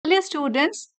Dear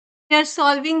students, we are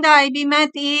solving the IB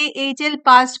Math AHL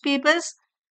past papers,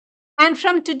 and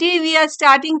from today we are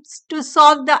starting to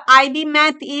solve the IB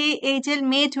Math AHL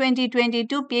May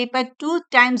 2022 paper 2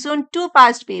 time zone 2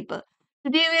 past paper.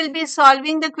 Today we will be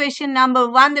solving the question number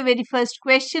 1, the very first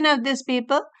question of this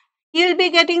paper. You will be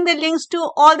getting the links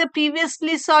to all the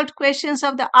previously solved questions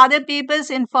of the other papers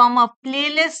in form of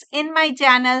playlists in my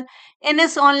channel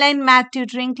NS Online Math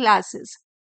Tutoring classes.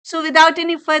 So without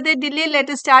any further delay, let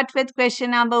us start with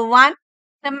question number 1.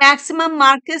 The maximum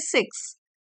mark is 6.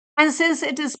 And since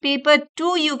it is paper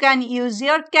 2, you can use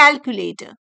your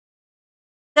calculator.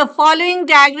 The following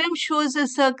diagram shows a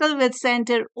circle with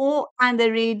center O and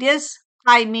the radius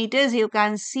 5 meters. You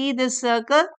can see this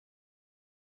circle.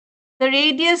 The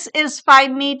radius is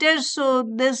 5 meters, so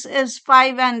this is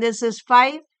 5 and this is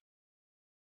 5.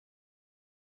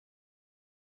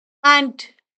 And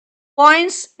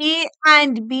points A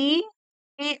and B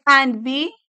lie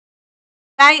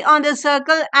on the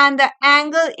circle, and the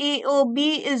angle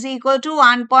AOB is equal to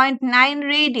 1.9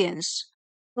 radians.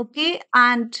 Okay,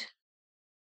 and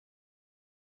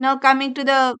now coming to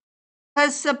the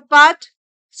first subpart.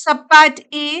 Subpart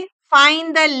A,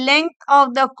 find the length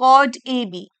of the chord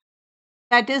AB.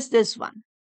 That is this one.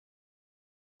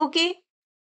 Okay,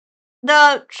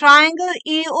 the triangle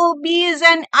AOB is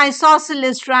an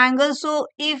isosceles triangle. So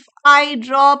if I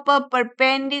drop a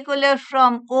perpendicular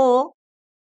from O,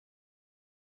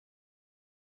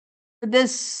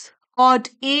 this chord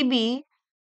AB,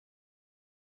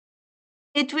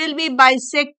 it will be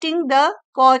bisecting the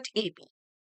chord AB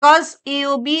because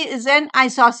AOB is an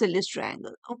isosceles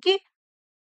triangle. Okay.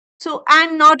 So,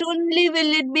 and not only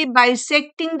will it be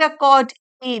bisecting the chord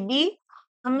AB,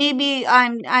 maybe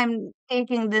I'm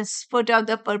taking this foot of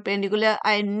the perpendicular,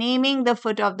 I'm naming the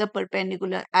foot of the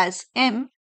perpendicular as M.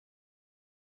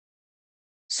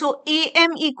 So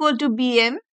AM equal to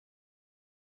BM.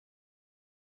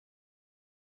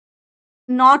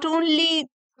 Not only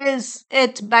is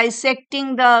it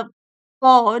bisecting the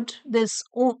chord, this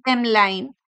OM line,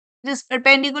 it is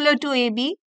perpendicular to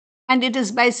AB and it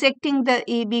is bisecting the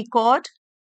AB chord,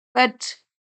 but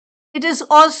it is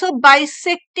also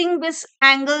bisecting this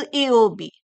angle AOB.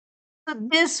 So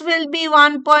this will be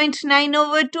 1.9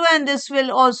 over 2 and this will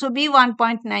also be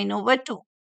 1.9 over 2.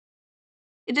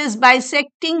 It is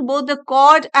bisecting both the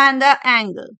chord and the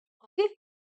angle. Okay.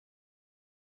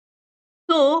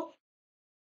 So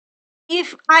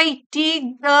if I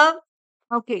take the,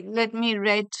 okay, let me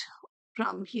write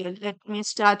from here. Let me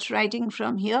start writing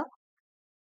from here.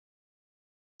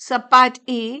 Subpart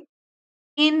A,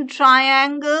 in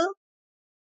triangle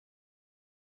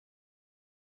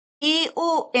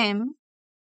AOM,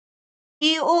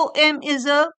 AOM is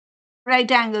a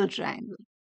right angle triangle.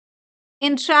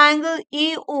 In triangle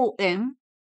AOM,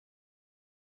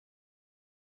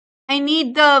 I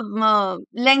need the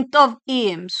length of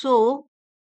AM. So,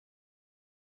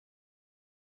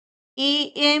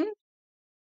 AM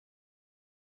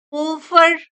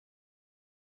over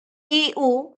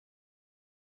AO,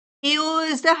 AO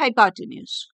is the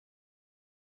hypotenuse.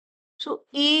 So,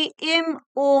 AM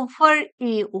over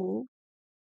AO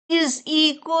is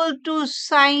equal to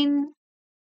sine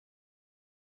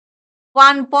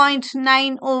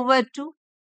 1.9 over 2.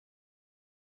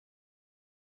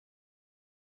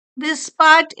 This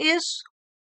part is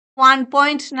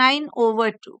 1.9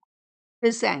 over 2,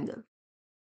 this angle.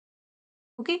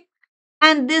 Okay.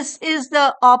 And this is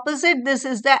the opposite, this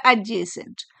is the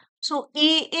adjacent. So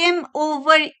AM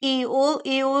over AO,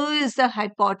 AO is the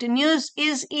hypotenuse,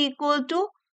 is equal to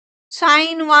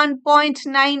sine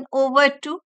 1.9 over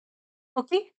 2.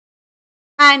 Okay.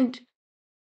 And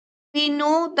we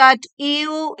know that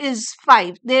AO is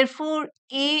 5. Therefore,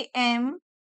 AM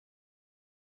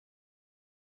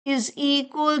is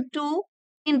equal to,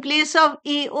 in place of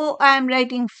AO, I am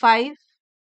writing 5.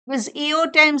 Because AO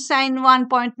times sine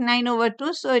 1.9 over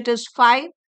 2. So it is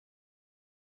 5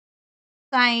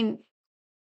 sine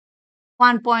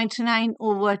 1.9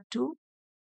 over 2.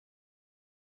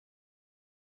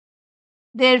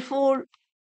 Therefore,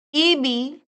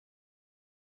 AB,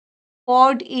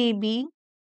 chord AB,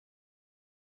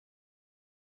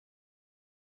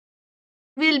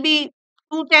 will be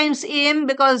 2 times AM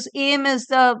because AM is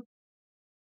the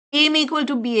AM equal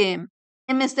to BAM.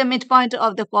 M is the midpoint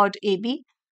of the chord AB.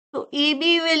 So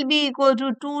AB will be equal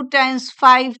to 2 times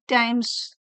 5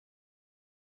 times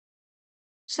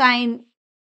sine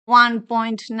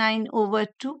 1.9 over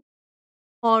 2,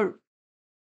 or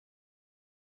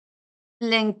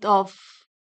length of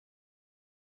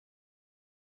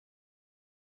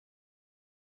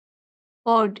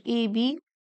chord AB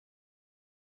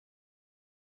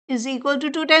is equal to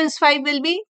 2 times 5 will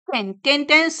be 10. 10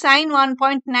 times sine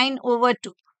 1.9 over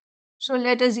 2. So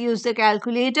let us use the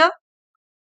calculator.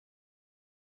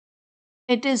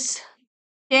 It is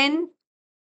 10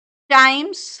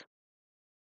 times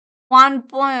 1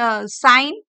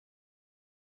 sine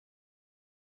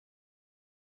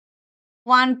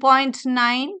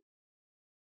 1.9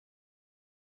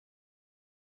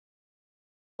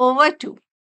 over 2.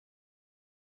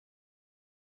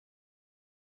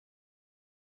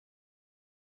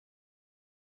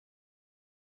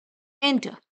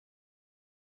 Enter.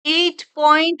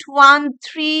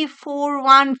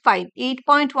 8.13415.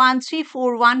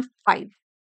 8.13415.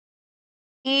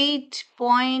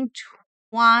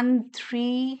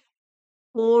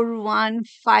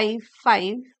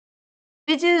 8.13415,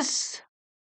 which is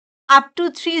up to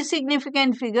 3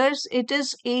 significant figures. It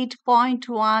is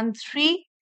 8.13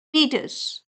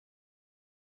 meters.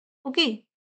 Okay.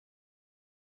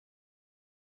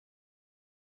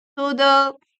 So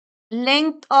the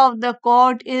length of the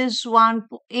chord is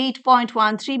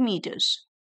 8.13 meters.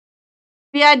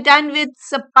 We are done with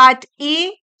subpart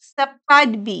A.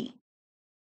 Subpart B.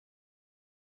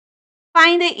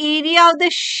 Find the area of the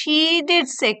shaded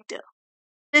sector.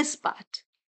 This part.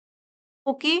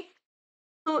 Okay.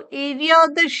 So area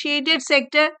of the shaded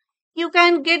sector, you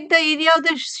can get the area of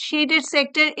the shaded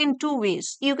sector in two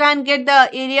ways. You can get the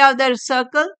area of the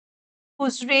circle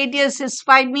whose radius is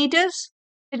 5 meters.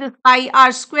 It is pi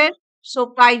r square. So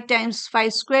pi times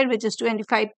 5 square, which is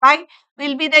 25 pi,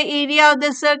 will be the area of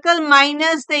the circle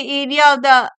minus the area of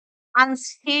the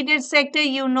unshaded sector.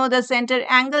 You know the center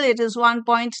angle, it is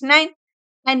 1.9.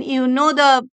 And you know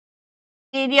the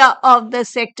area of the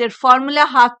sector formula,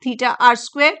 half theta r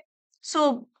square.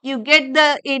 So you get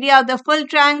the area of the full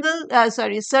circle,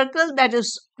 that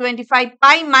is 25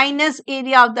 pi minus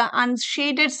area of the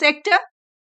unshaded sector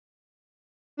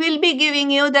will be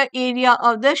giving you the area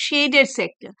of the shaded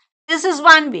sector. This is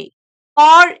one way.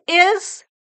 Or else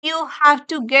you have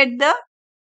to get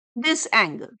this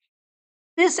angle.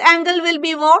 This angle will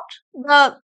be what?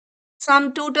 The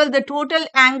total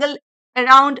angle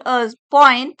around a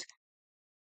point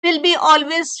will be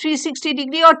always 360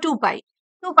 degree or 2 pi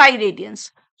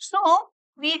radians. So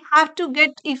we have to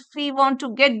get, if we want to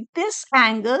get this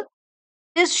angle,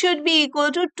 this should be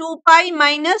equal to 2 pi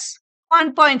minus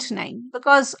 1.9,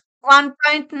 because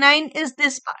 1.9 is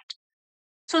this part.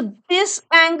 So this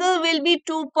angle will be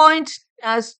 2 pi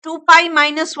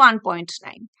minus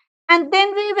 1.9. And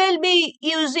then we will be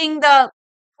using the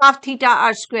half theta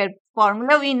r square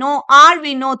formula. We know r,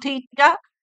 we know theta,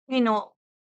 we know,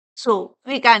 so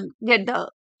we can get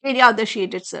the area of the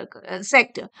shaded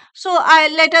sector. So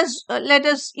let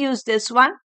us use this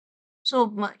one.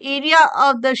 So area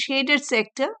of the shaded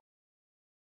sector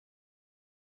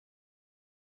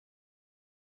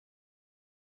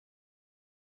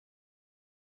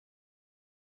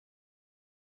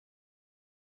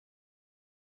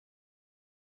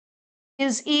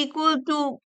is equal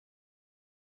to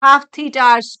half theta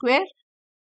r square,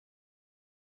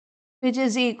 which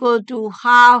is equal to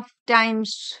half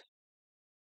times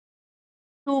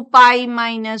 2 pi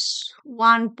minus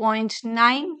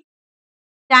 1.9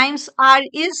 times r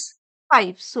is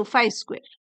 5. So 5 square.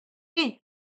 Okay.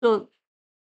 So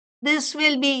this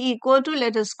will be equal to,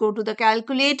 let us go to the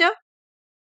calculator.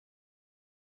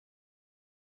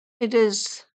 It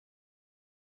is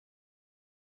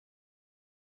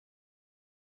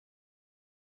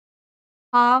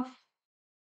half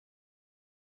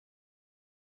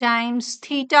times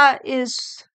theta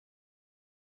is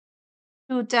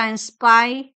 2 times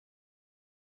pi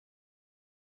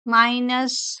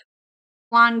minus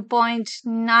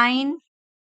 1.9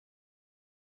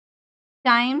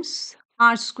 times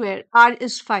r square. R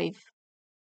is 5.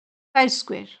 5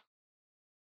 square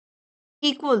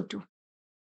equal to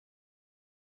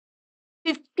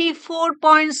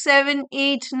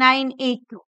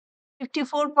 54.78982.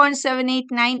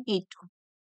 54.78982.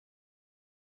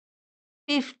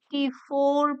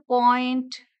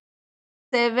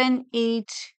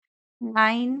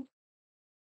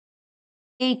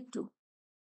 54.78982.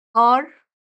 Or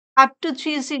up to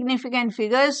 3 significant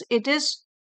figures, it is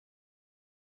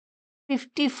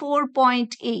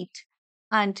 54.8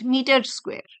 and meter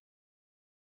square.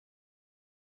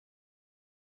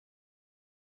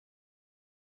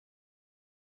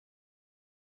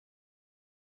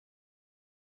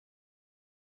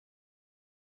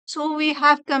 So we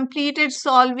have completed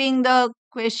solving the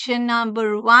question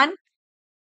number 1.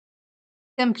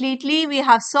 Completely we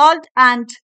have solved, and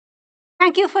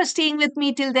thank you for staying with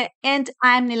me till the end.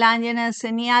 I am Nilanjana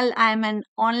Sanyal. I am an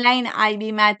online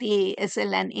IB Math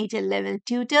ASL and HL level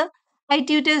tutor. I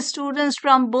tutor students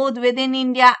from both within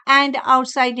India and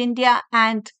outside India,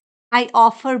 and I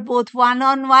offer both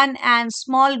one-on-one and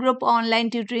small group online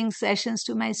tutoring sessions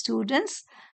to my students.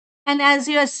 And as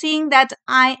you are seeing that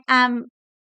I am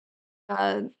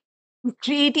uh,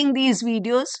 creating these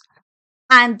videos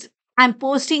and I'm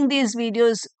posting these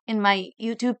videos in my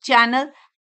YouTube channel.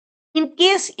 In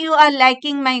case you are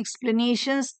liking my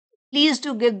explanations, please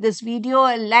do give this video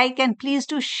a like and please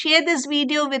do share this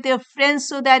video with your friends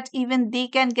so that even they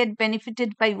can get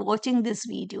benefited by watching this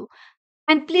video.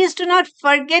 And please do not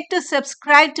forget to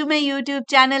subscribe to my YouTube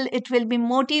channel. It will be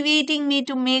motivating me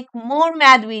to make more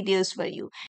math videos for you.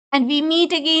 And we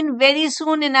meet again very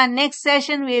soon in our next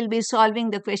session. We will be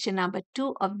solving the question number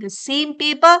 2 of the same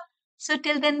paper. So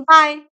till then, bye.